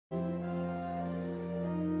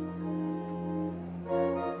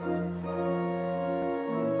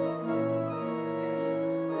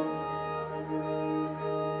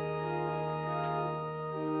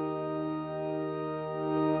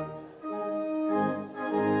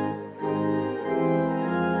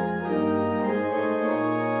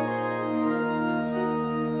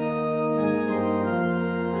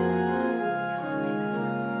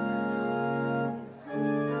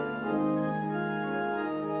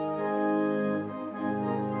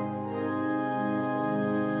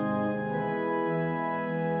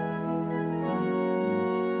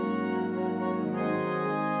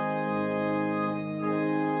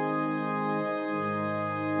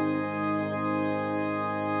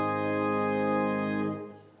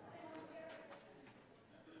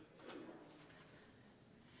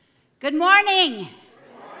Good morning.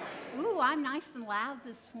 Ooh, I'm nice and loud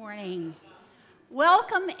this morning.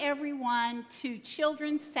 Welcome everyone to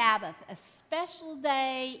Children's Sabbath, a special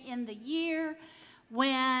day in the year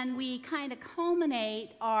when we kind of culminate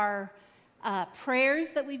our prayers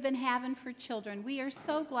that we've been having for children. We are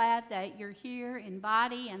so glad that you're here in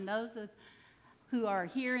body, and those who are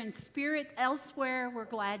here in spirit elsewhere, we're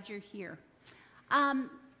glad you're here.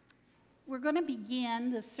 We're going to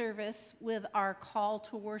begin the service with our call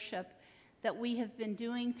to worship that we have been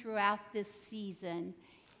doing throughout this season.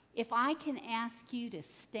 If I can ask you to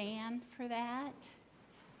stand for that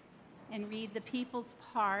and read the people's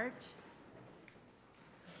part,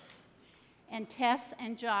 and Tess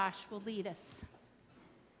and Josh will lead us.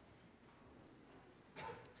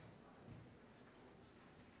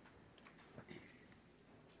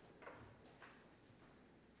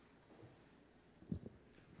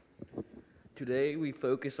 Today, we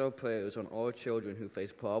focus our prayers on all children who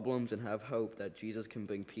face problems and have hope that Jesus can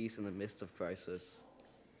bring peace in the midst of crisis.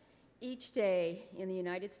 Each day in the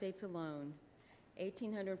United States alone,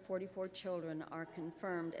 1,844 children are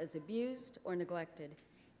confirmed as abused or neglected.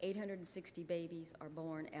 860 babies are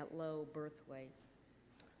born at low birth weight.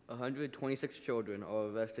 126 children are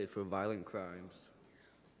arrested for violent crimes.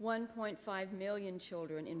 1.5 million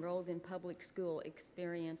children enrolled in public school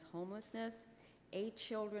experience homelessness. 8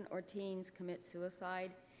 children or teens commit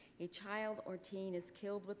suicide. A child or teen is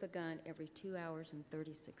killed with a gun every 2 hours and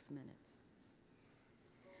 36 minutes.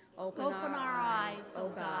 Open our eyes, O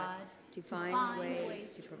God, to find ways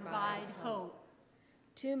to provide hope.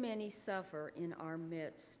 Too many suffer in our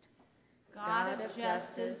midst. God of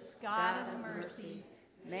justice, God of mercy,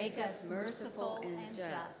 make us merciful and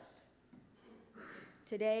just.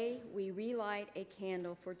 Today, we relight a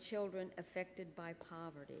candle for children affected by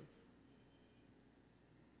poverty.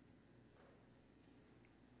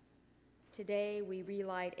 Today, we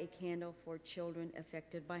relight a candle for children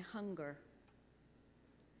affected by hunger.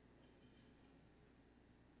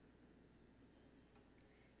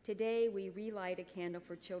 Today, we relight a candle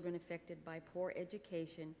for children affected by poor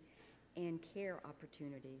education and care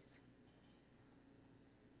opportunities.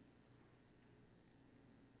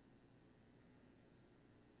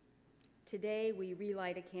 Today, we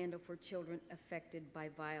relight a candle for children affected by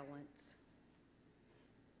violence.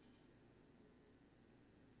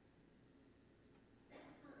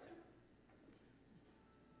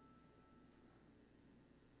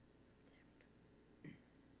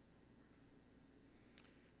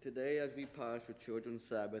 Today, as we pause for Children's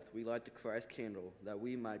Sabbath, we light the Christ candle, that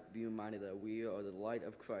we might be reminded that we are the light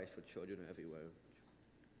of Christ for children everywhere.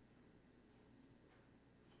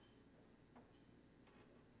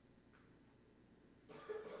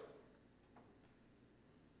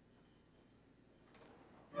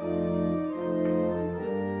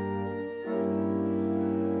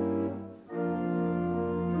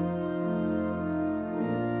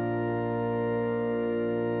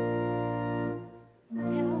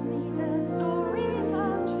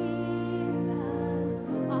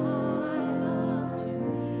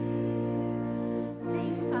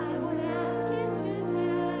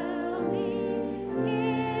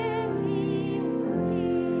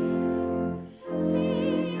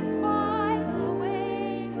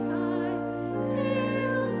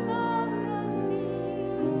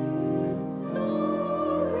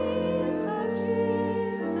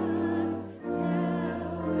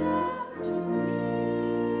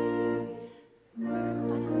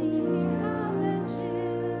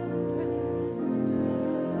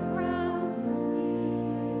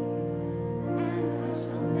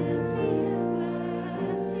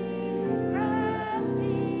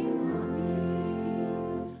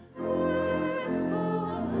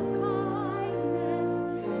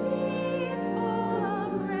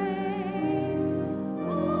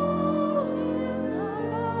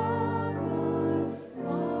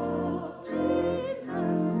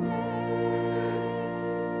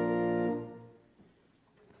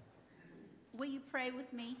 Pray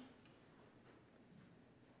with me.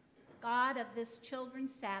 God of this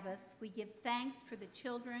Children's Sabbath, we give thanks for the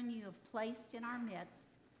children you have placed in our midst.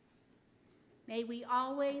 May we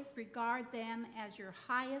always regard them as your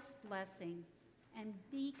highest blessing and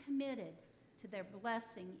be committed to their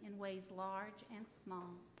blessing in ways large and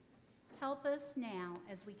small. Help us now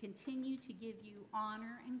as we continue to give you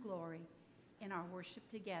honor and glory in our worship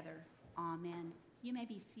together. Amen. You may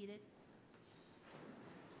be seated.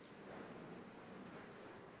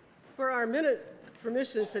 For our minute for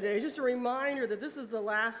missions today, just a reminder that this is the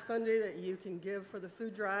last Sunday that you can give for the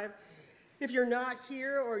food drive. If you're not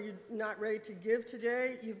here or you're not ready to give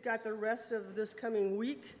today, you've got the rest of this coming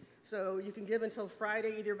week So you can give until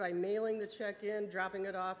Friday either by mailing the check in, dropping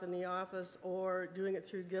it off in the office, or doing it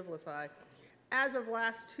through Givelify. As of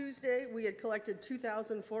last Tuesday, we had collected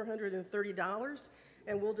 $2,430,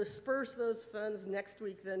 and we'll disperse those funds next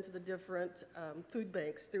week then to the different food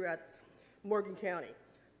banks throughout Morgan County.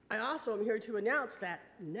 I also am here to announce that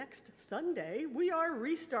next Sunday, we are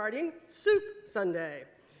restarting Soup Sunday.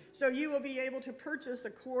 So you will be able to purchase a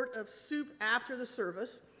quart of soup after the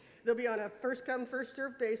service. They'll be on a first-come,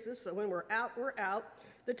 first-served basis, so when we're out, we're out.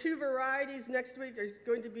 The two varieties next week is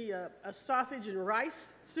going to be a sausage and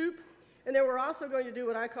rice soup, and then we're also going to do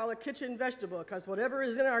what I call a kitchen vegetable, because whatever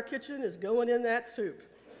is in our kitchen is going in that soup.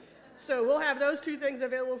 So we'll have those two things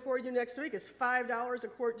available for you next week. It's $5 a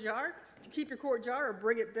quart jar. If you keep your quart jar or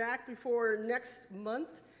bring it back before next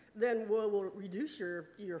month, then we'll reduce your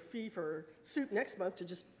fee for soup next month to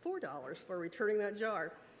just $4 for returning that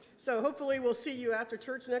jar. So hopefully we'll see you after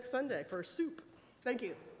church next Sunday for soup. Thank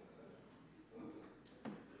you.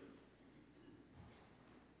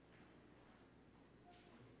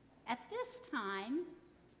 At this time,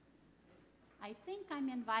 I think I'm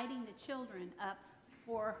inviting the children up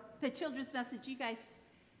for the children's message. You guys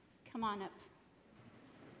come on up.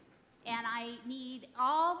 And I need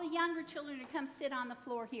all the younger children to come sit on the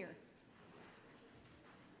floor here.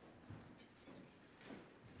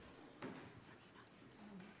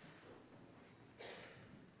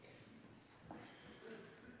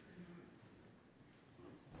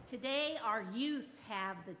 Today, our youth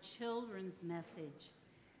have the children's message.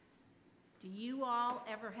 Do you all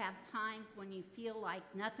ever have times when you feel like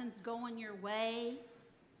nothing's going your way?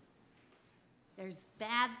 There's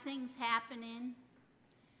bad things happening?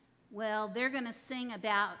 Well, they're going to sing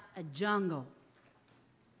about a jungle,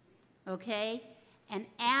 okay? And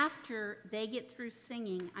after they get through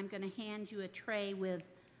singing, I'm going to hand you a tray with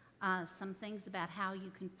some things about how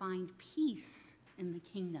you can find peace in the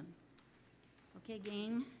kingdom. Okay,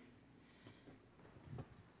 gang?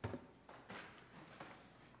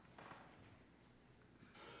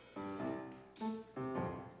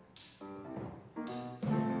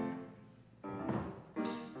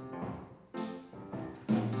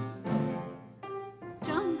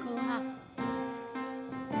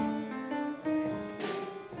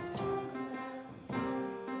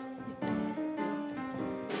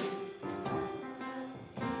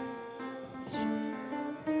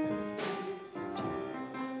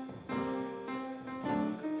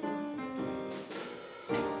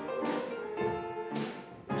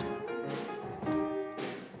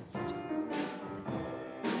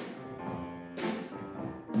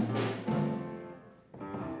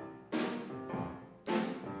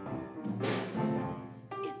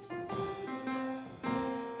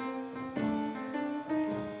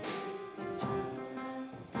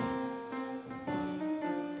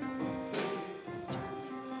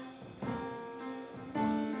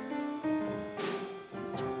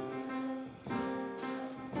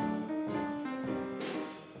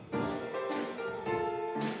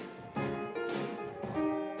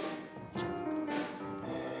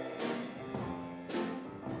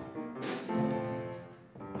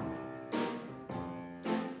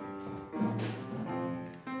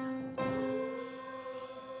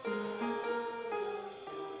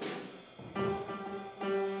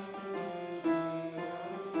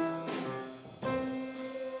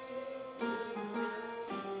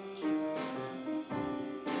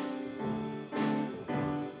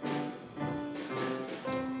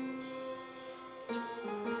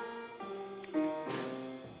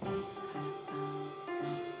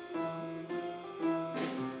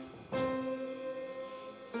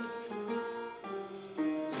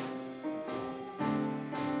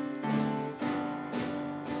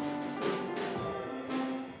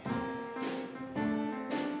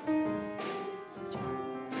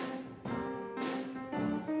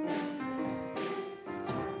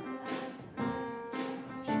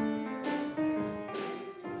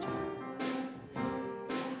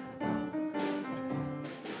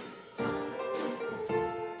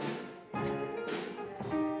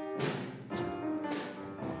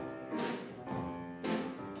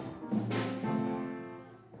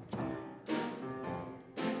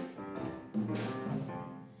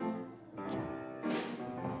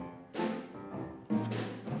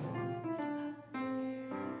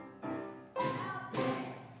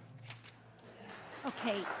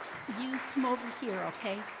 Okay, you come over here,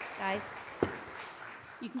 okay, guys?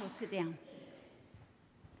 You can go sit down.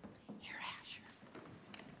 Here, Asher.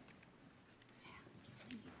 Yeah, I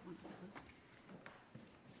need one of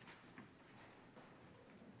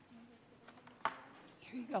those.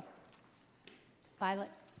 Here you go. Violet,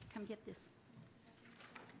 come get this.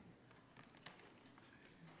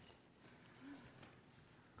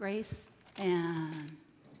 Grace and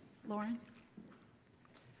Lauren.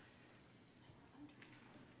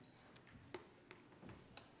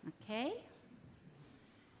 Okay.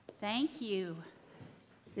 Thank you.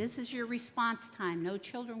 This is your response time. No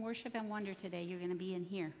children worship and wonder today. You're going to be in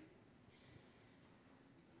here.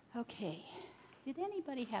 Okay. Did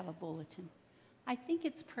anybody have a bulletin? I think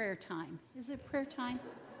it's prayer time. Is it prayer time?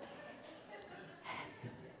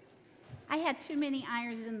 I had too many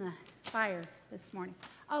irons in the fire this morning.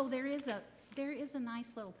 Oh, there is a nice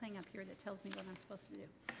little thing up here that tells me what I'm supposed to do.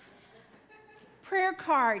 Prayer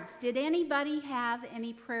cards. Did anybody have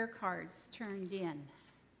any prayer cards turned in?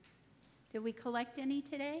 Did we collect any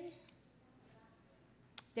today?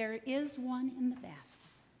 There is one in the basket.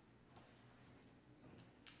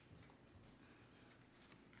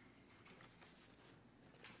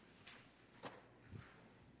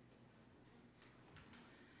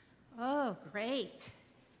 Oh, great.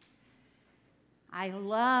 I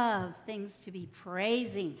love things to be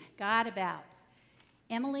praising God about.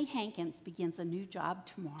 Emily Hankins begins a new job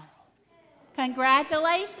tomorrow.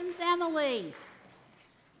 Congratulations, Emily.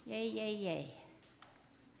 Yay, yay, yay.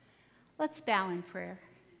 Let's bow in prayer.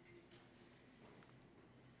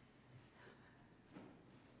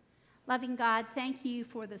 Loving God, thank you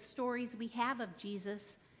for the stories we have of Jesus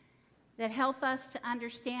that help us to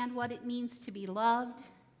understand what it means to be loved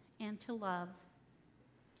and to love.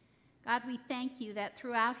 God, we thank you that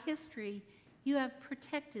throughout history, you have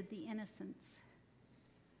protected the innocents.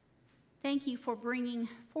 Thank you for bringing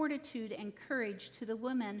fortitude and courage to the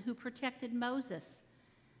women who protected Moses,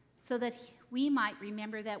 so that we might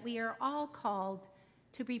remember that we are all called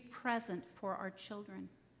to be present for our children.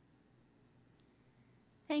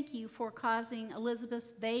 Thank you for causing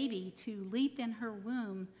Elizabeth's baby to leap in her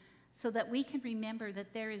womb so that we can remember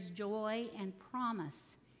that there is joy and promise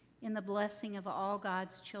in the blessing of all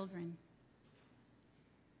God's children.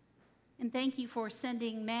 And thank you for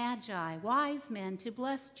sending magi, wise men, to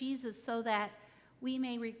bless Jesus so that we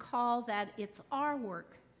may recall that it's our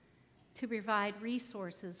work to provide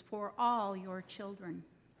resources for all your children.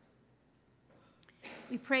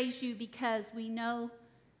 We praise you because we know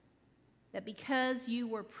that because you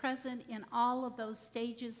were present in all of those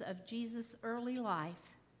stages of Jesus' early life,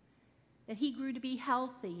 that he grew to be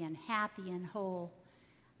healthy and happy and whole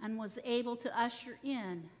and was able to usher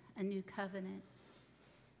in a new covenant.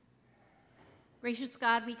 Gracious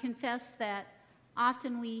God, we confess that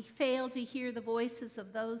often we fail to hear the voices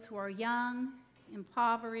of those who are young,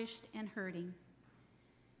 impoverished, and hurting.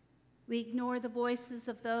 We ignore the voices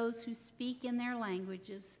of those who speak in their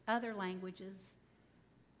languages, other languages,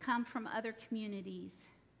 come from other communities,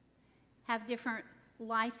 have different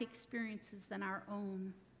life experiences than our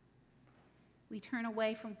own. We turn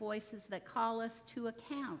away from voices that call us to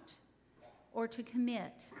account or to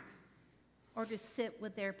commit or to sit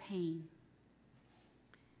with their pain.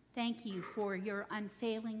 Thank you for your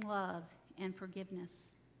unfailing love and forgiveness.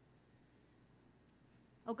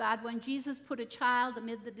 Oh God, when Jesus put a child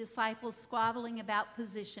amid the disciples squabbling about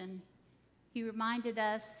position, he reminded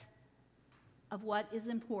us of what is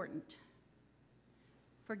important.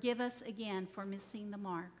 Forgive us again for missing the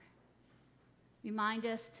mark. Remind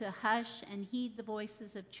us to hush and heed the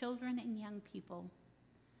voices of children and young people.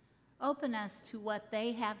 Open us to what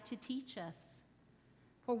they have to teach us,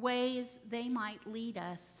 for ways they might lead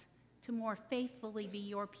us to more faithfully be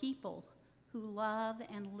your people who love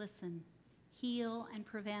and listen, heal and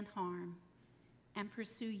prevent harm, and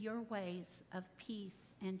pursue your ways of peace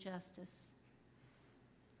and justice.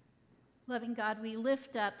 Loving God, we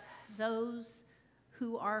lift up those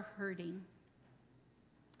who are hurting,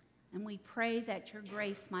 and we pray that your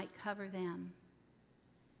grace might cover them.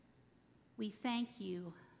 We thank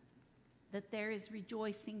you that there is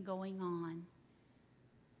rejoicing going on,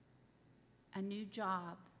 a new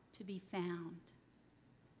job to be found.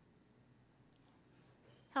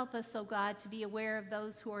 Help us, oh God, to be aware of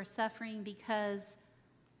those who are suffering because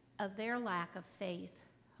of their lack of faith,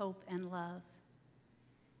 hope, and love.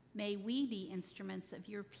 May we be instruments of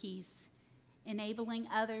your peace, enabling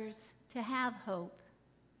others to have hope.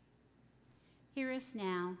 Hear us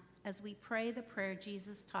now as we pray the prayer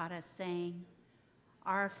Jesus taught us, saying,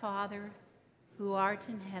 Our Father, who art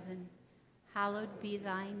in heaven, hallowed be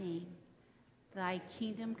thy name. Thy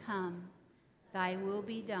kingdom come, thy will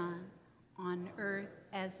be done, on earth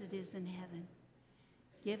as it is in heaven.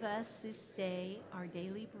 Give us this day our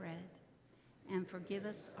daily bread, and forgive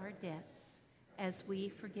us our debts, as we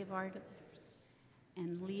forgive our debtors.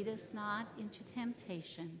 And lead us not into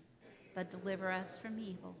temptation, but deliver us from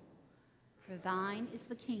evil. For thine is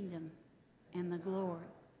the kingdom and the glory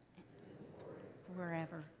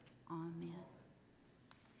forever. Amen.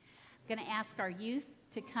 I'm going to ask our youth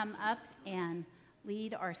to come up and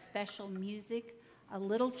lead our special music, A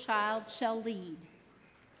Little Child Shall Lead.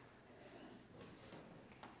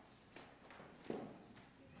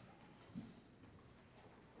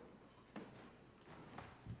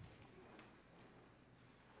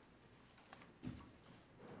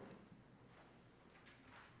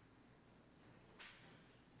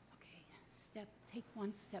 Take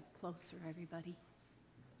one step closer, everybody.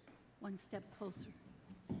 One step closer.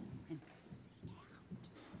 And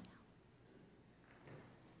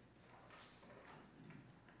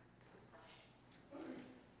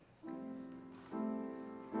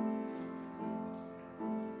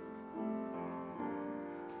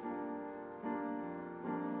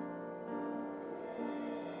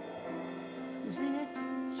sing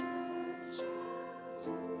out.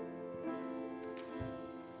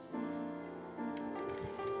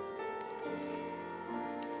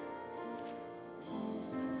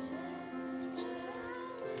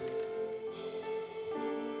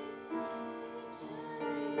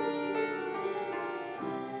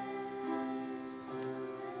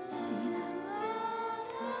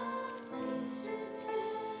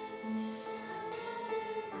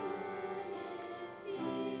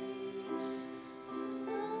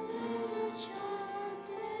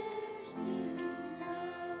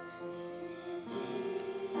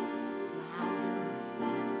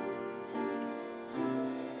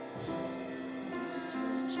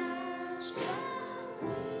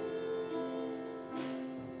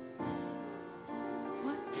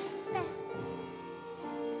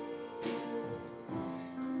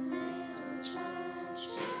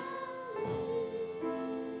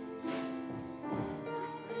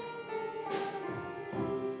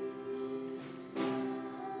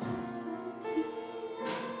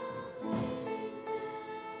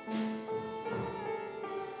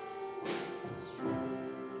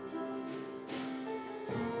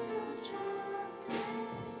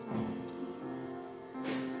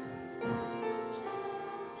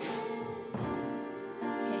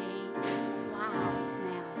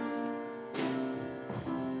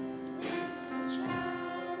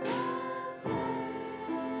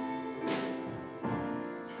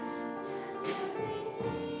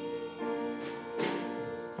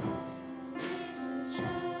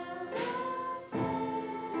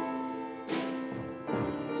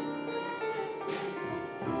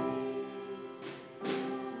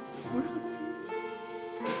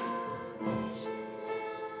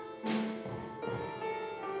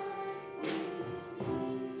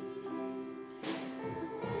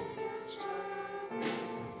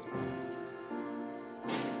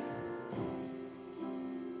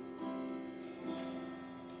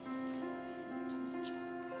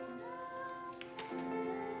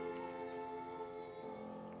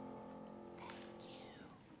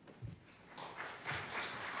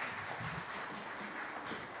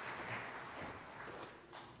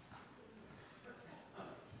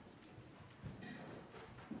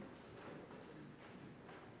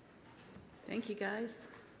 Thank you, guys.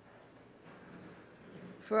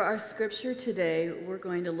 For our scripture today, we're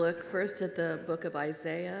going to look first at the book of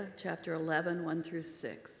Isaiah, chapter 11, 1 through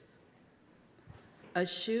 6. A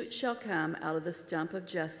shoot shall come out of the stump of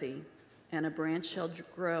Jesse, and a branch shall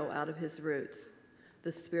grow out of his roots.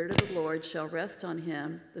 The Spirit of the Lord shall rest on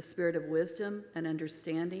him, the Spirit of wisdom and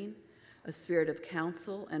understanding, a spirit of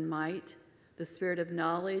counsel and might, the spirit of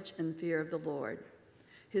knowledge and fear of the Lord.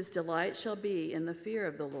 His delight shall be in the fear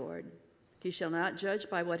of the Lord. He shall not judge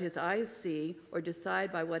by what his eyes see or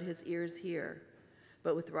decide by what his ears hear.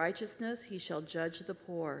 But with righteousness he shall judge the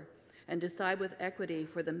poor and decide with equity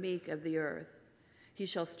for the meek of the earth. He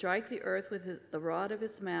shall strike the earth with the rod of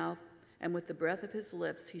his mouth, and with the breath of his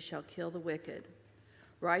lips he shall kill the wicked.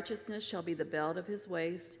 Righteousness shall be the belt of his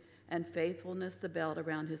waist, and faithfulness the belt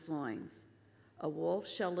around his loins. A wolf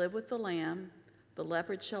shall live with the lamb, the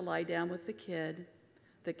leopard shall lie down with the kid,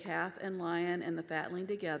 the calf and lion and the fatling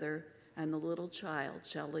together, and the little child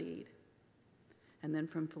shall lead. And then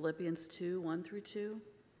from Philippians 2, 1 through 2.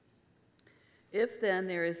 If then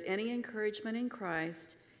there is any encouragement in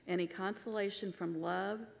Christ, any consolation from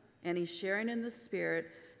love, any sharing in the Spirit,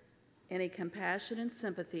 any compassion and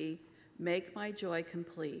sympathy, make my joy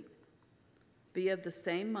complete. Be of the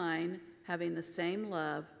same mind, having the same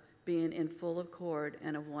love, being in full accord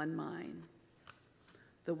and of one mind.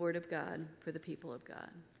 The word of God for the people of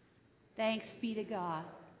God. Thanks be to God.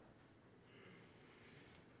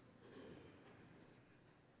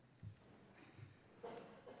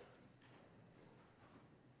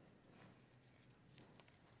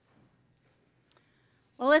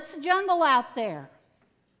 Well, it's a jungle out there.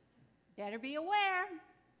 Better be aware.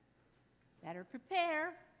 Better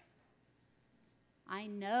prepare. I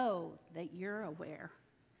know that you're aware.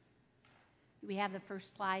 Do we have the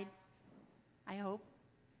first slide? I hope.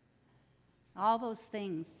 All those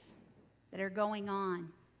things that are going on.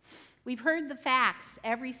 We've heard the facts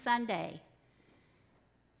every Sunday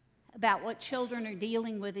about what children are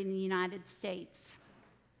dealing with in the United States.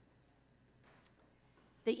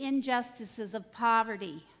 The injustices of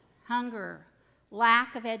poverty, hunger,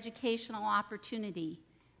 lack of educational opportunity,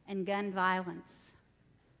 and gun violence.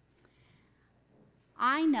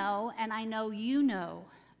 I know, and I know you know,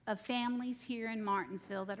 of families here in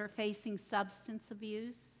Martinsville that are facing substance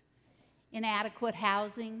abuse, inadequate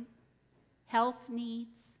housing, health needs,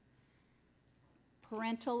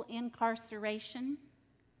 parental incarceration,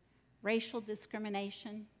 racial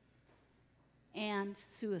discrimination, and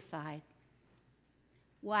suicide.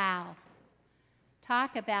 Wow.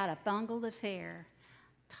 Talk about a bungled affair.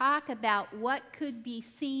 Talk about what could be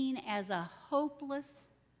seen as a hopeless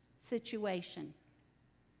situation.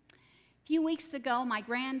 A few weeks ago, my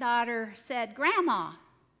granddaughter said, "Grandma,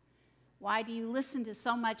 why do you listen to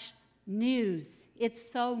so much news?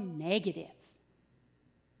 It's so negative."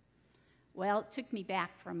 Well, it took me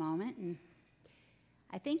back for a moment, and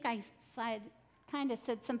I think I kind of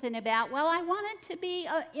said something about, well, I wanted to be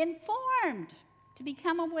informed, to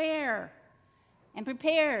become aware and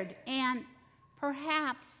prepared, and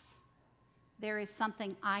perhaps there is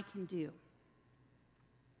something I can do.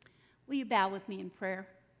 Will you bow with me in prayer?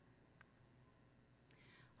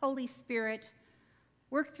 Holy Spirit,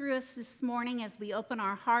 work through us this morning as we open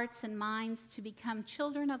our hearts and minds to become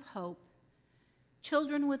children of hope,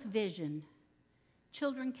 children with vision,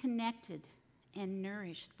 children connected and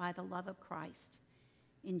nourished by the love of Christ.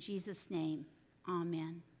 In Jesus' name,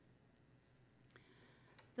 amen.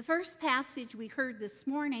 The first passage we heard this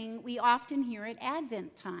morning, we often hear at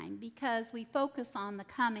Advent time because we focus on the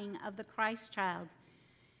coming of the Christ child.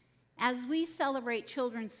 As we celebrate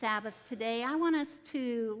Children's Sabbath today, I want us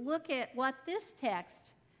to look at what this text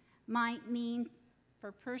might mean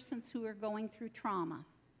for persons who are going through trauma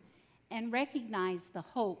and recognize the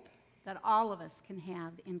hope that all of us can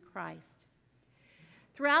have in Christ.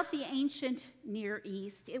 Throughout the ancient Near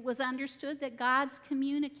East, it was understood that God's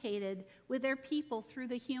communicated with their people through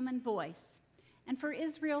the human voice. And for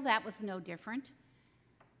Israel, that was no different.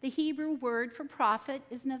 The Hebrew word for prophet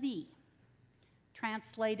is navi,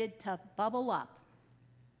 translated to bubble up.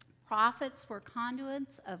 Prophets were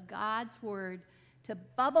conduits of God's word to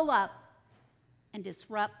bubble up and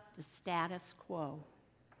disrupt the status quo.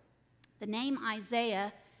 The name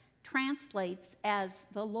Isaiah translates as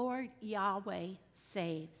the Lord Yahweh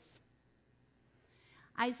saves.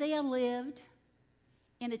 Isaiah lived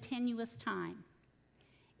in a tenuous time.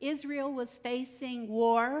 Israel was facing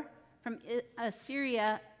war from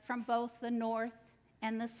Assyria from both the north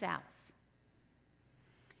and the south.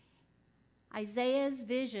 Isaiah's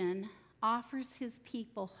vision offers his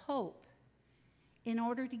people hope in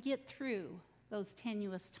order to get through those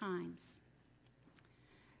tenuous times.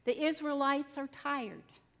 The Israelites are tired.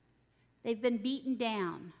 They've been beaten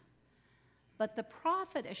down. But the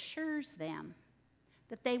prophet assures them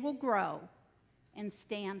that they will grow and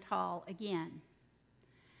stand tall again.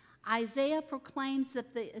 Isaiah proclaims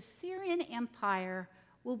that the Assyrian Empire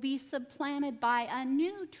will be supplanted by a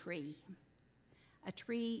new tree, a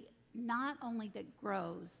tree not only that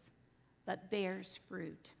grows, but bears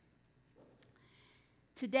fruit.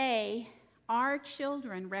 Today, our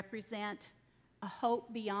children represent a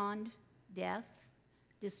hope beyond death,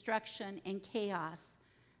 destruction, and chaos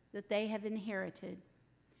that they have inherited.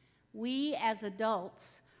 We as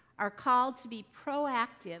adults are called to be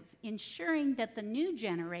proactive, ensuring that the new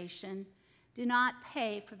generation do not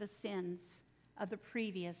pay for the sins of the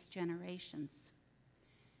previous generations.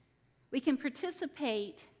 We can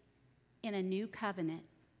participate in a new covenant.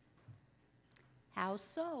 How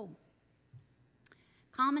so?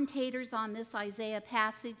 Commentators on this Isaiah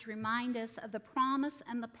passage remind us of the promise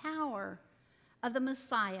and the power of the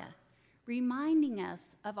Messiah, reminding us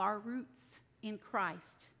of our roots in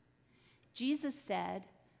Christ. Jesus said,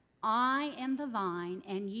 "I am the vine,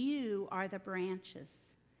 and you are the branches.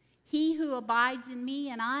 He who abides in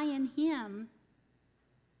me and I in him,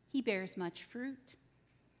 he bears much fruit.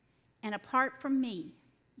 And apart from me,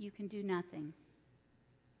 you can do nothing."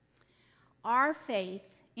 Our faith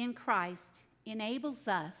in Christ enables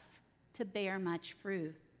us to bear much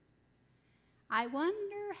fruit. I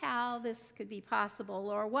wonder how this could be possible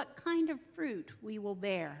or what kind of fruit we will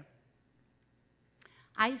bear.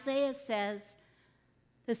 Isaiah says,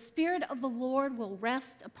 "The Spirit of the Lord will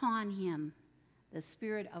rest upon him, the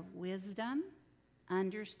Spirit of wisdom,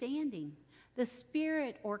 understanding, the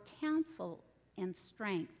Spirit or counsel and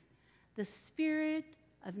strength, the Spirit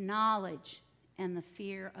of knowledge and the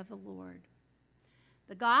fear of the Lord.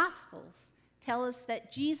 The Gospels tell us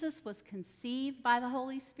that Jesus was conceived by the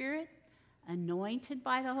Holy Spirit, anointed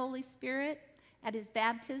by the Holy Spirit at his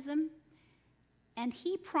baptism, and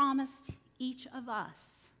he promised each of us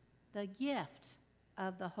the gift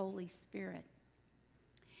of the Holy Spirit.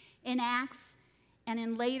 In Acts and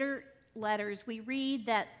in later letters, we read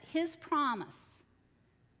that his promise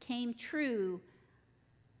came true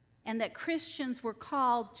and that Christians were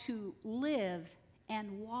called to live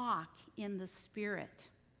and walk in the Spirit.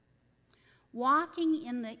 Walking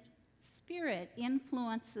in the Spirit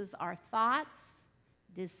influences our thoughts,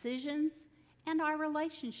 decisions, and our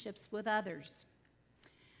relationships with others.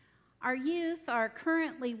 Our youth are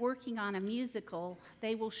currently working on a musical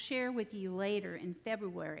they will share with you later in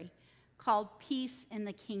February called Peace in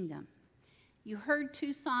the Kingdom. You heard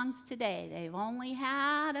 2 songs today. They've only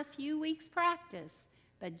had a few weeks practice,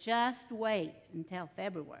 but just wait until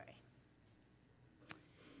February.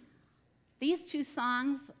 These 2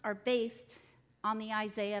 songs are based on the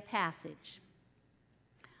Isaiah passage.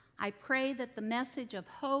 I pray that the message of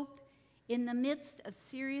hope in the midst of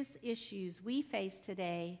serious issues we face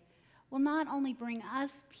today will not only bring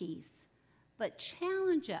us peace, but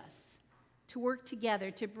challenge us to work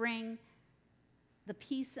together to bring the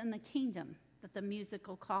peace in the kingdom that the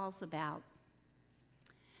musical calls about.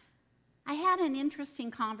 I had an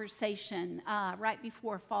interesting conversation right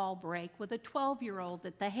before fall break with a 12-year-old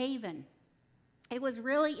at the Haven. It was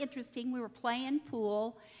really interesting. We were playing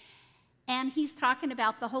pool, and he's talking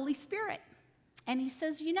about the Holy Spirit. And he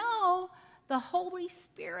says, you know, the Holy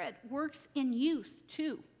Spirit works in youth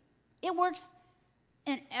too. It works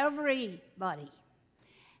in everybody.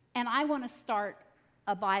 And I want to start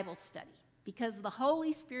a Bible study because the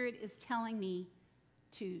Holy Spirit is telling me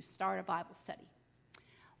to start a Bible study.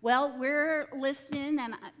 Well, we're listening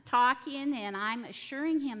and talking, and I'm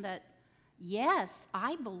assuring him that, yes,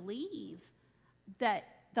 I believe that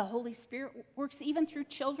the Holy Spirit works even through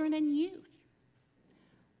children and youth.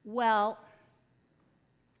 Well,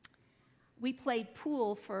 we played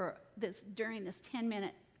pool during this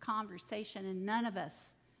 10-minute conversation, and none of us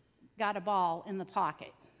got a ball in the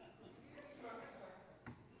pocket.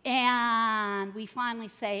 And we finally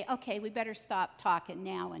say, okay, we better stop talking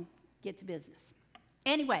now and get to business.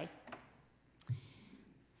 Anyway,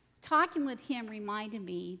 talking with him reminded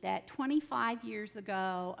me that 25 years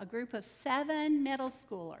ago, a group of 7 middle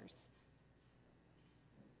schoolers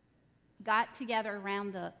got together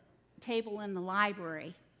around the table in the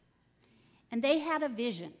library, and they had a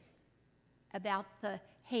vision about the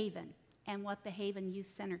Haven and what the Haven Youth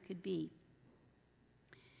Center could be.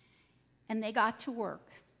 And they got to work,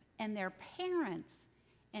 and their parents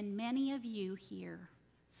and many of you here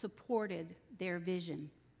supported their vision.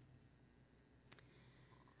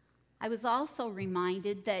 I was also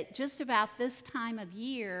reminded that just about this time of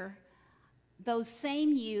year, those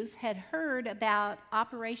same youth had heard about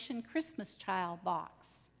Operation Christmas Child Box,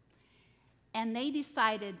 and they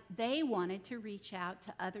decided they wanted to reach out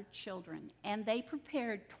to other children, and they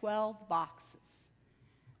prepared 12 boxes.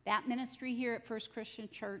 That ministry here at First Christian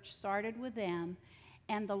Church started with them,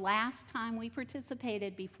 and the last time we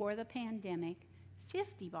participated before the pandemic,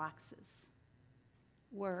 50 boxes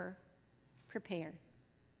were prepared.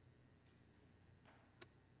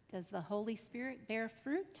 Does the Holy Spirit bear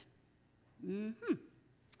fruit? Mm-hmm.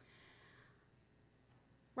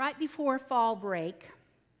 Right before fall break,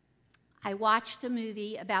 I watched a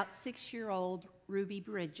movie about 6-year-old Ruby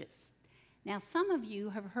Bridges. Now, some of you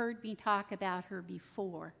have heard me talk about her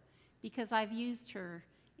before because I've used her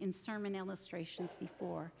in sermon illustrations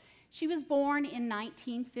before. She was born in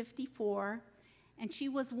 1954, and she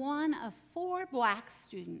was one of 4 black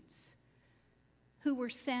students who were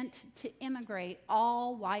sent to immigrate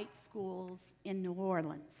all white schools in New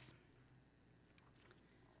Orleans.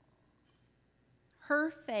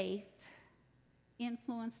 Her faith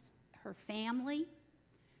influenced her family,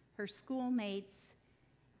 her schoolmates,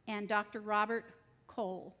 and Dr. Robert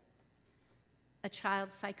Cole, a child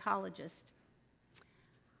psychologist.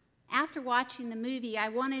 After watching the movie, I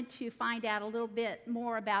wanted to find out a little bit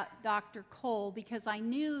more about Dr. Cole because I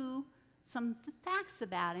knew some facts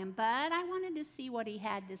about him, but I wanted to see what he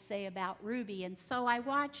had to say about Ruby. And so I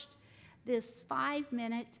watched this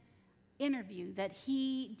 5-minute interview that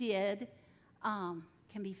he did,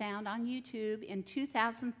 can be found on YouTube, in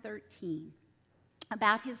 2013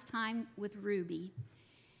 about his time with Ruby.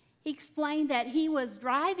 He explained that he was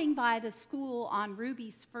driving by the school on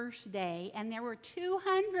Ruby's first day, and there were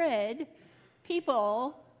 200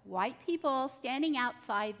 people, white people, standing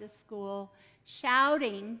outside the school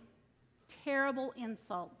shouting terrible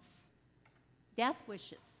insults, death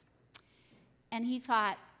wishes. And he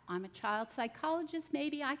thought, I'm a child psychologist.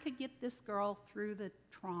 Maybe I could get this girl through the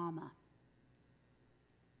trauma.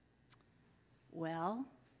 Well,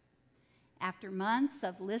 after months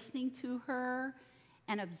of listening to her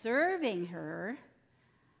and observing her,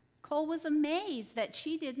 Cole was amazed that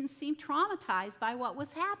she didn't seem traumatized by what was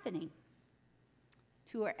happening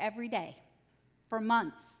to her every day for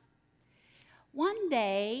months. One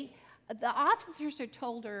day, the officers had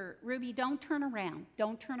told her, Ruby, don't turn around,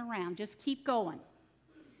 just keep going.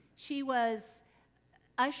 She was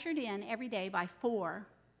ushered in every day by 4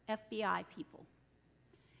 FBI people.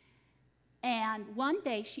 And one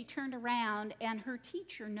day she turned around and her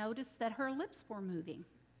teacher noticed that her lips were moving.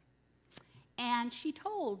 And she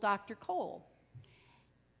told Dr. Cole.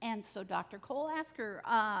 And so Dr. Cole asked her,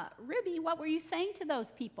 Ruby, what were you saying to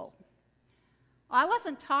those people? Well, I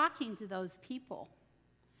wasn't talking to those people.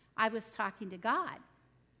 I was talking to God.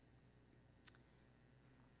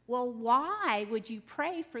 Well, why would you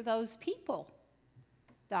pray for those people?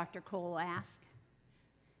 Dr. Cole asked.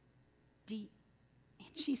 And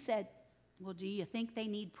she said, well, do you think they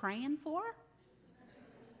need praying for?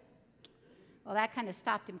 Well, that kind of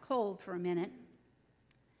stopped him cold for a minute.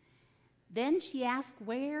 Then she asked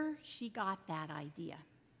where she got that idea.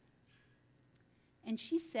 And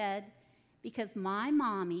she said, because my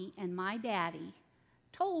mommy and my daddy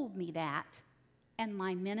told me that, and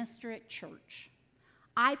my minister at church.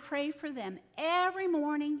 I pray for them every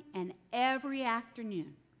morning and every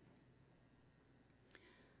afternoon.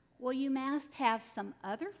 Well, you must have some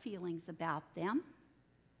other feelings about them.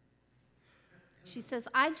 She says,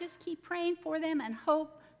 I just keep praying for them and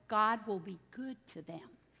hope God will be good to them.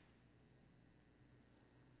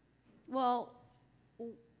 Well,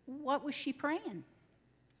 what was she praying?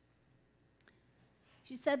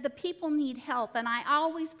 She said, the people need help, and I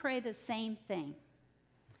always pray the same thing.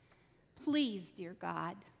 Please, dear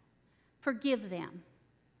God, forgive them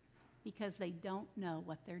because they don't know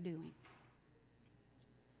what they're doing.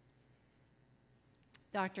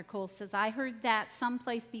 Dr. Cole says, I heard that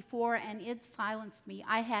someplace before, and it silenced me.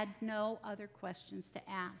 I had no other questions to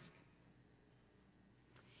ask.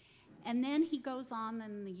 And then he goes on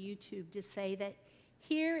in the YouTube to say that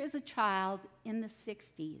here is a child in the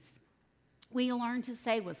 60s. We learned to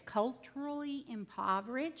say was culturally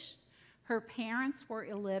impoverished. Her parents were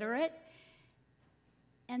illiterate,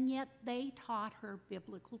 and yet they taught her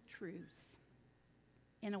biblical truths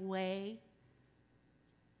in a way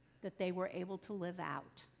that they were able to live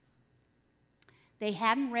out. They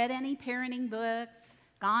hadn't read any parenting books,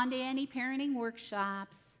 gone to any parenting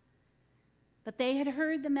workshops, but they had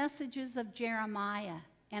heard the messages of Jeremiah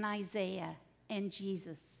and Isaiah and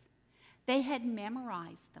Jesus. They had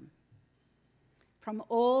memorized them from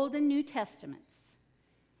Old and New Testaments,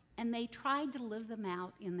 and they tried to live them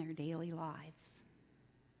out in their daily lives.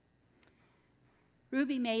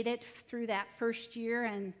 Ruby made it through that first year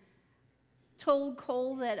and told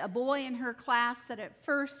Cole that a boy in her class that at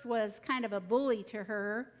first was kind of a bully to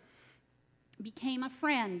her became a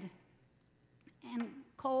friend. And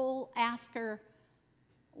Cole asked her,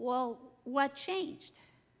 well, what changed?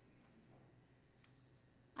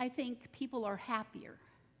 I think people are happier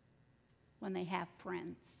when they have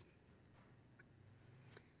friends.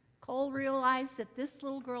 Cole realized that this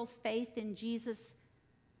little girl's faith in Jesus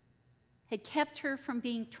had kept her from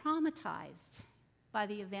being traumatized by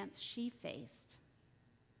the events she faced.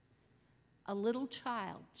 A little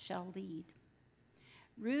child shall lead.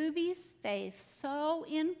 Ruby's faith so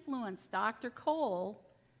influenced Dr. Cole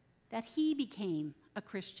that he became a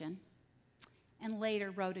Christian and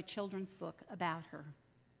later wrote a children's book about her.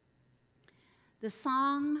 The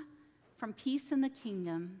song from Peace in the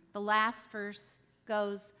Kingdom, the last verse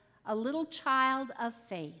goes, a little child of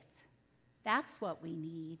faith. That's what we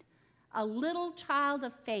need. A little child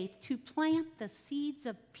of faith to plant the seeds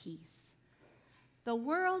of peace. The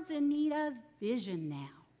world's in need of vision now,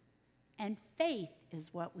 and faith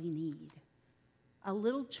is what we need. A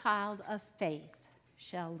little child of faith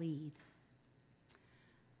shall lead.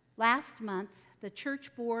 Last month, the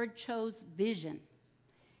church board chose vision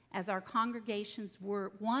as our congregation's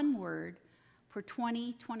one word for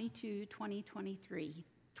 2022-2023.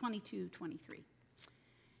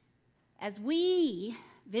 As we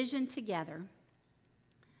vision together,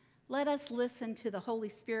 let us listen to the Holy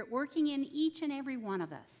Spirit working in each and every one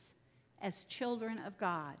of us as children of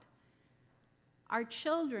God. Our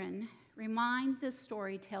children remind the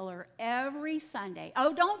storyteller every Sunday,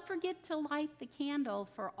 oh, don't forget to light the candle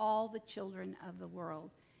for all the children of the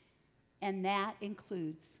world. And that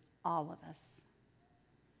includes all of us.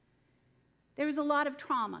 There's a lot of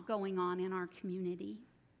trauma going on in our community.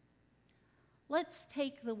 Let's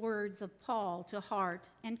take the words of Paul to heart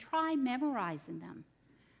and try memorizing them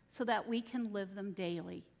so that we can live them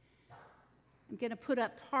daily. I'm going to put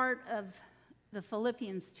up part of the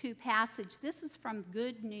Philippians 2 passage. This is from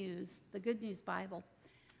Good News, the Good News Bible,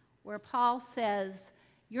 where Paul says,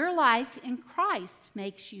 "Your life in Christ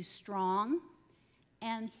makes you strong,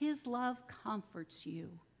 and his love comforts you.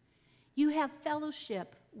 You have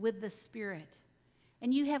fellowship with the Spirit,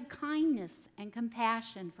 and you have kindness and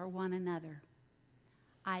compassion for one another.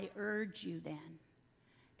 I urge you then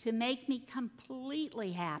to make me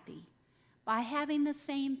completely happy by having the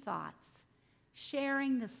same thoughts,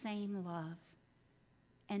 sharing the same love,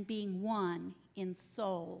 and being one in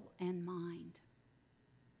soul and mind."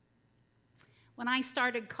 When I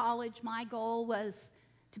started college, my goal was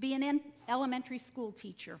to be an elementary school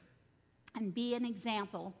teacher and be an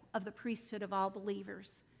example of the priesthood of all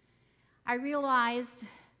believers. I realized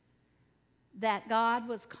that God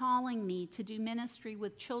was calling me to do ministry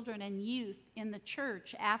with children and youth in the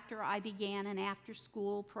church after I began an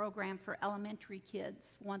after-school program for elementary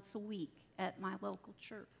kids once a week at my local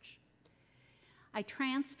church. I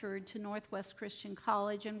transferred to Northwest Christian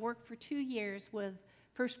College and worked for 2 years with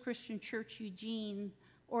First Christian Church Eugene,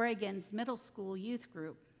 Oregon's middle school youth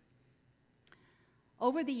group.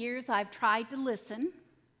 Over the years, I've tried to listen,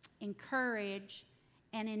 encourage,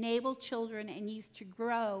 and enable children and youth to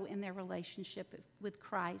grow in their relationship with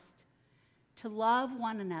Christ, to love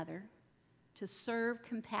one another, to serve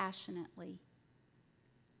compassionately.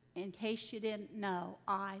 In case you didn't know,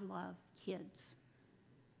 I love kids.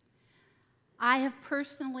 I have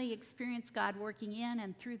personally experienced God working in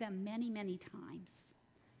and through them many, many times.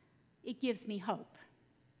 It gives me hope.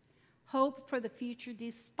 Hope for the future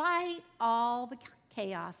despite all the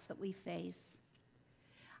chaos that we face.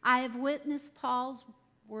 I have witnessed Paul's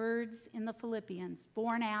words in the Philippians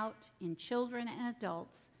borne out in children and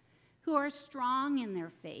adults who are strong in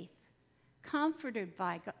their faith, comforted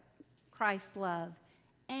by Christ's love,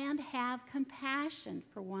 and have compassion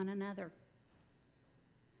for one another.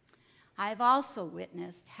 I've also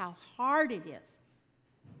witnessed how hard it is,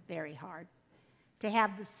 very hard, to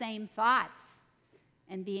have the same thoughts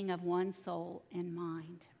and being of one soul and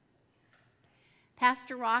mind.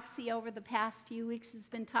 Pastor Roxy over the past few weeks has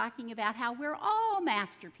been talking about how we're all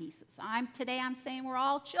masterpieces. Today I'm saying we're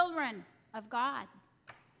all children of God.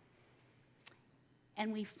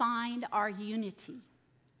 And we find our unity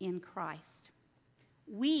in Christ.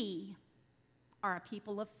 We are a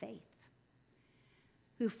people of faith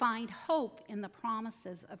who find hope in the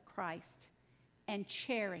promises of Christ and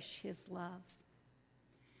cherish his love.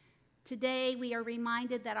 Today we are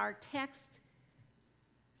reminded that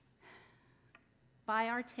by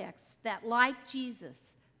our text, that like Jesus,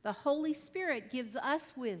 the Holy Spirit gives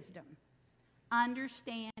us wisdom,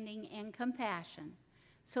 understanding, and compassion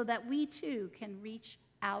so that we too can reach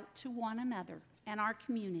out to one another and our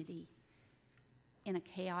community in a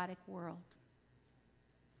chaotic world.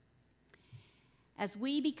 As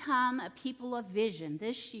we become a people of vision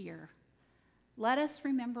this year, let us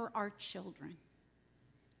remember our children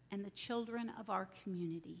and the children of our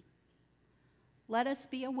community. Let us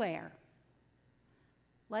be aware.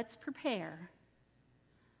 Let's prepare.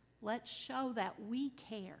 Let's show that we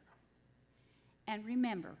care. And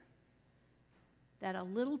remember that a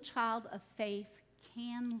little child of faith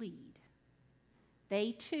can lead.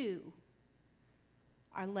 They too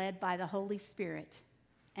are led by the Holy Spirit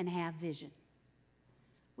and have vision.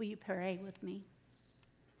 Will you pray with me?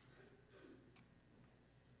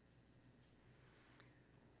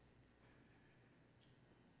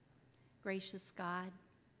 Gracious God,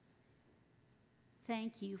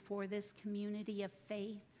 thank you for this community of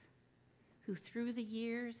faith who through the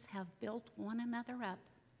years have built one another up,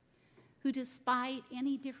 who despite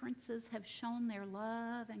any differences have shown their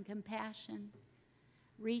love and compassion,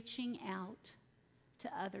 reaching out to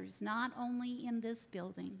others, not only in this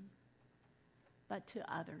building, but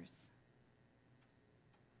to others.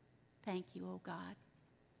 Thank you, O God.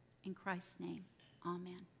 In Christ's name,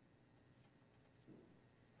 amen.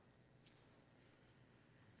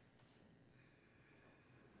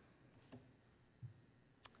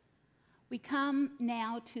 We come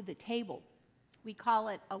now to the table. We call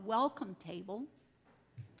it a welcome table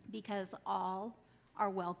because all are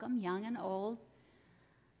welcome, young and old,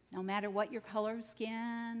 no matter what your color of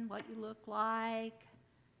skin, what you look like,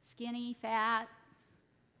 skinny, fat,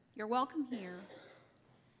 you're welcome here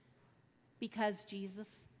because Jesus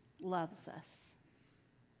loves us.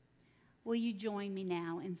 Will you join me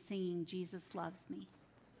now in singing Jesus Loves Me?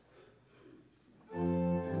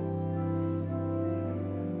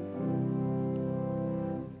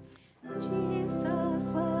 Jesus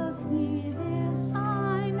loves me, this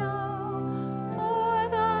I know, for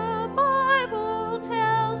the Bible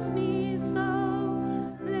tells me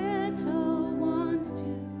so.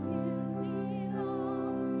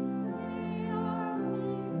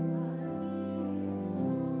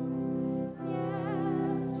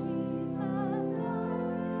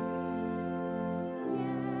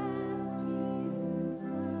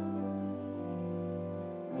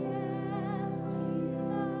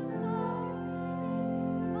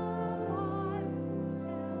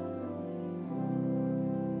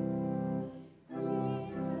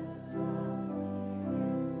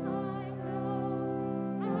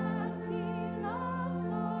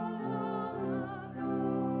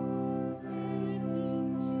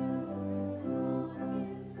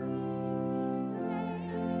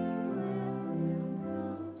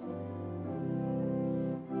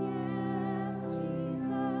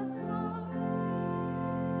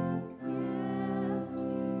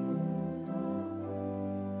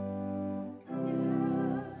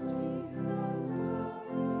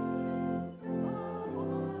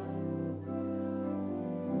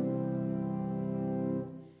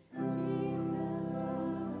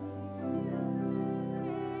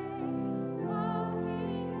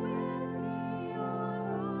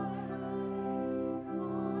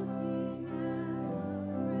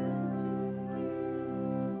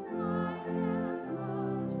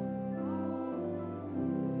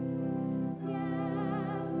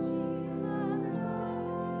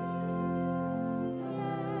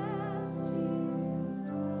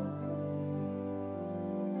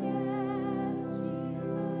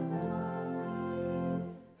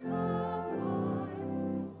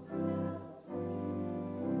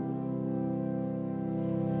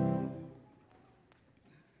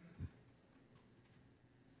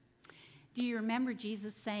 Do you remember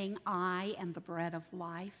Jesus saying, I am the bread of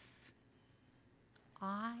life?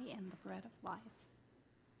 I am the bread of life.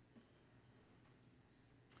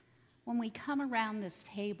 When we come around this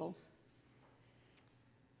table,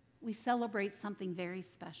 we celebrate something very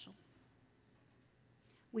special.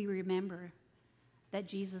 We remember that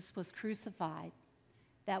Jesus was crucified,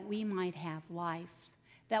 that we might have life,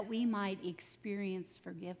 that we might experience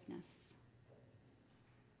forgiveness.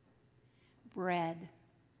 Bread.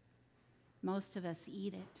 Most of us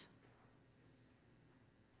eat it.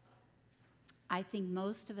 I think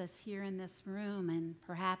most of us here in this room and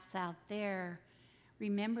perhaps out there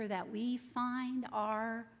remember that we find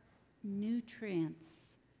our nutrients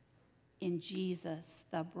in Jesus,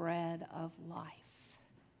 the bread of life.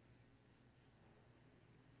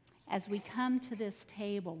 As we come to this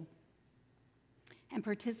table and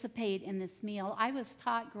participate in this meal, I was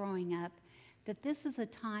taught growing up that this is a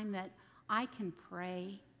time that I can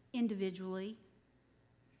pray individually,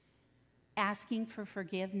 asking for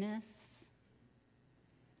forgiveness,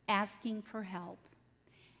 asking for help.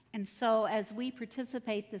 And so as we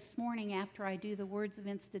participate this morning after I do the words of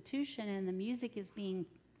institution and the music is being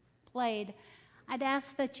played, I'd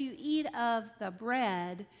ask that you eat of the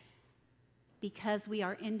bread because we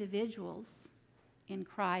are individuals in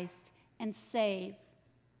Christ, and save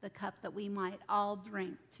the cup that we might all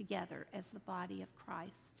drink together as the body of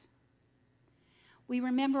Christ. We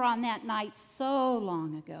remember on that night so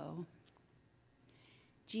long ago,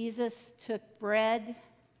 Jesus took bread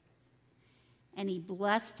and he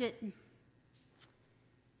blessed it and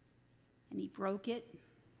he broke it.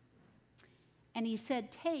 And he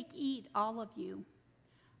said, "Take, eat, all of you,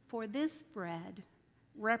 for this bread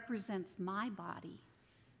represents my body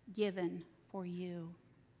given for you."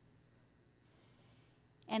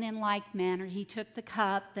 And in like manner, he took the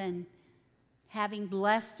cup and having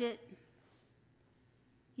blessed it,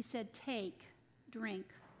 he said, "Take, drink,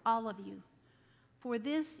 all of you, for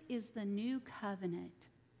this is the new covenant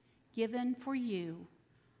given for you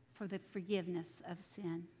for the forgiveness of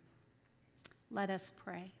sin." Let us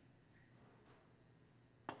pray.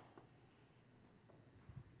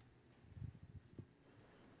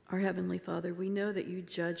 Our Heavenly Father, we know that you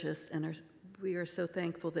judge us, and we are so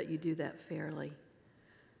thankful that you do that fairly.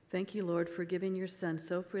 Thank you, Lord, for giving your Son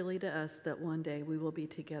so freely to us that one day we will be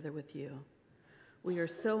together with you. We are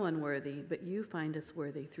so unworthy, but you find us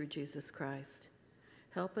worthy through Jesus Christ.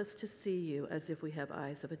 Help us to see you as if we have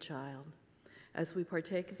eyes of a child. As we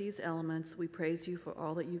partake of these elements, we praise you for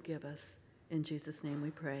all that you give us. In Jesus' name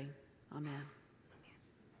we pray. Amen.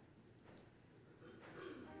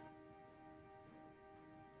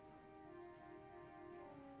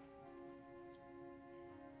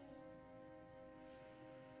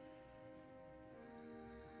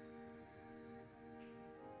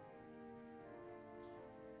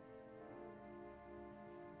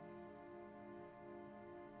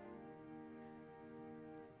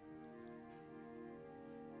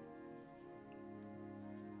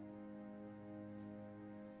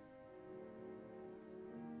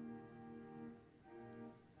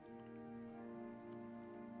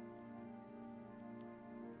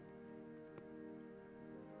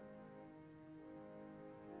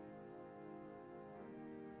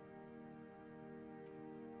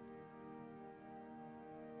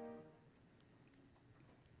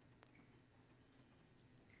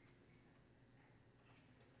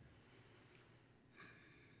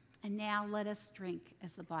 And now let us drink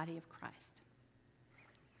as the body of Christ.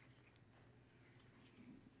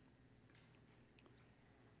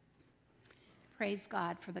 Praise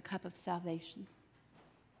God for the cup of salvation.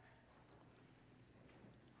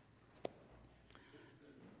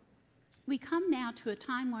 We come now to a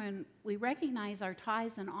time when we recognize our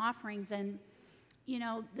tithes and offerings, and you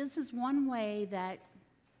know, this is one way that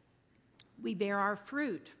we bear our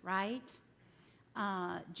fruit, right?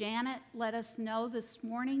 Janet let us know this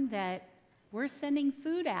morning that we're sending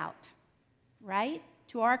food out, right,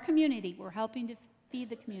 to our community. We're helping to feed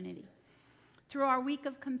the community. Through our Week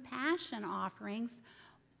of Compassion offerings,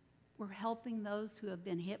 we're helping those who have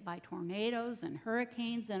been hit by tornadoes and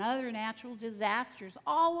hurricanes and other natural disasters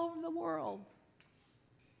all over the world.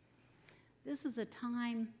 This is a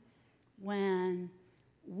time when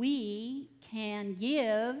we can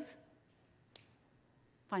give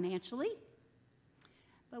financially,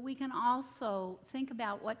 but we can also think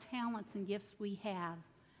about what talents and gifts we have.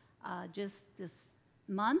 Just this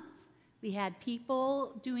month, we had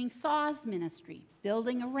people doing SAWS ministry,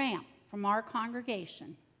 building a ramp from our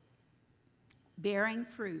congregation, bearing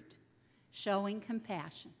fruit, showing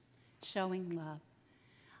compassion, showing love.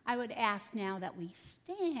 I would ask now that we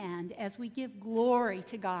stand as we give glory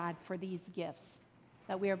to God for these gifts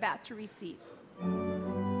that we are about to receive.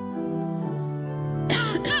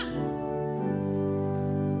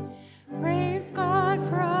 Praise God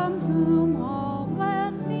from whom all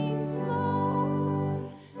blessings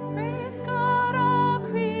flow. Praise God, all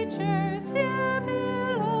creatures here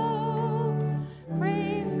below.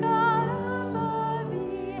 Praise God above,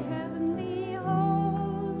 ye heavenly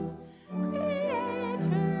hosts.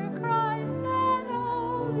 Creator, Christ, and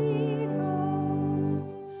Holy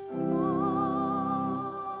Ghost.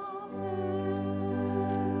 Amen.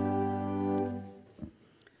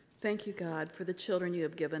 Thank you, God, for the children you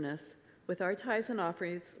have given us. With our tithes and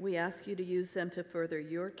offerings, we ask you to use them to further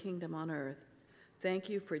your kingdom on earth. Thank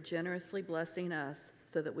you for generously blessing us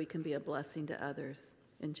so that we can be a blessing to others.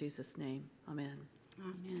 In Jesus' name, amen.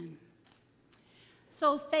 Amen.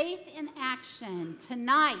 So, faith in action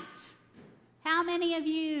tonight. How many of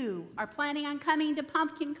you are planning on coming to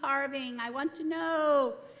pumpkin carving? I want to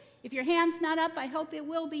know. If your hand's not up, I hope it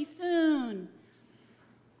will be soon.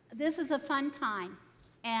 This is a fun time,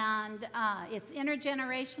 and it's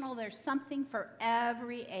intergenerational. There's something for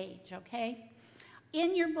every age, okay?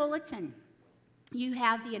 In your bulletin, you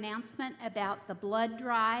have the announcement about the blood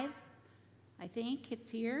drive. I think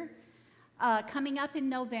it's here. Coming up in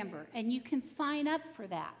November, and you can sign up for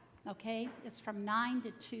that, okay? It's from 9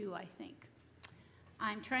 to 2, I think.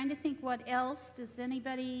 I'm trying to think what else. Does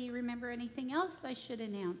anybody remember anything else I should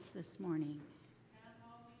announce this morning?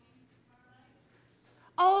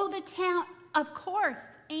 Oh, the town, of course,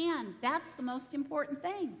 and that's the most important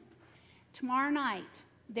thing. Tomorrow night,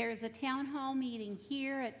 there's a town hall meeting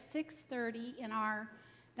here at 6:30 in our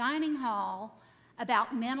dining hall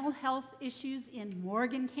about mental health issues in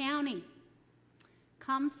Morgan County.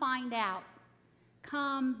 Come find out.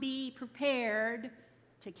 Come be prepared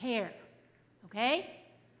to care. Okay?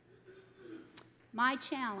 My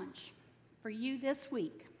challenge for you this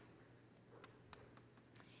week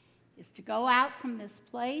is to go out from this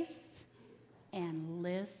place and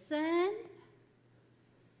listen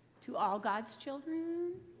to all God's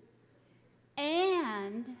children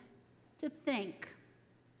and to think,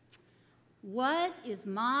 what is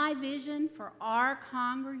my vision for our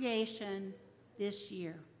congregation this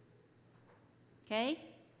year? Okay?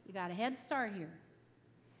 You got a head start here.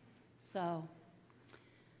 So,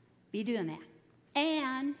 be doing that.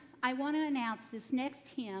 And I want to announce this next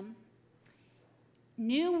hymn,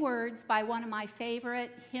 new words by one of my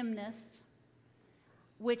favorite hymnists,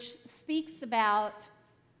 which speaks about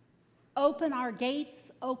open our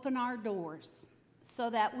gates, open our doors, so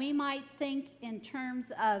that we might think in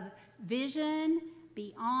terms of vision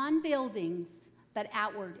beyond buildings, but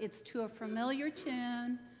outward. It's to a familiar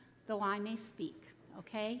tune, though I may speak,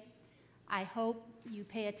 okay? I hope you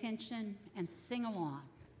pay attention and sing along.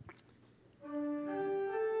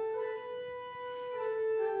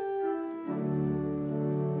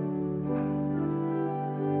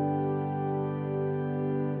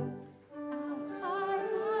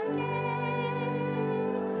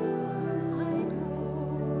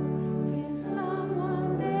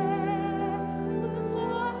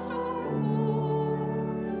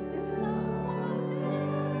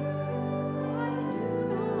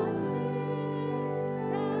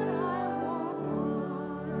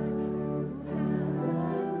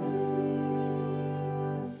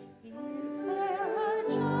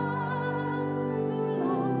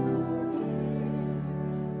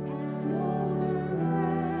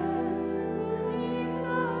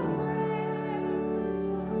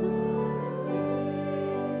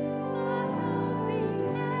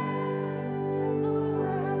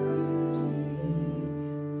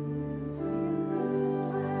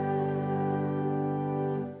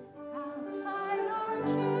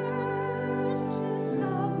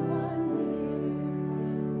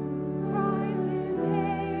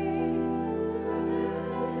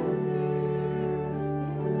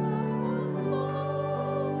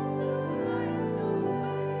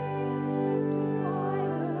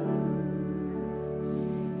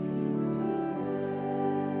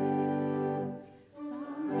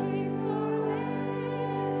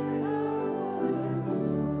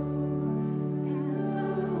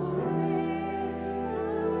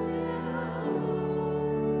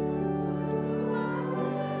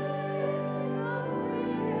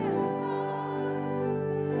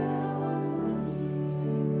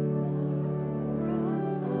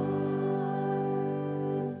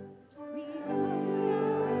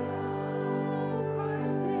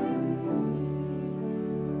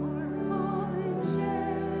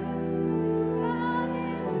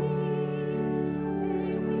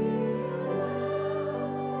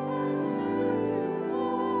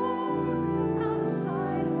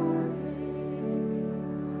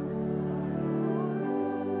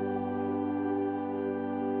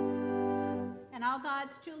 And all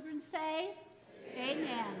God's children say,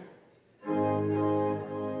 Amen.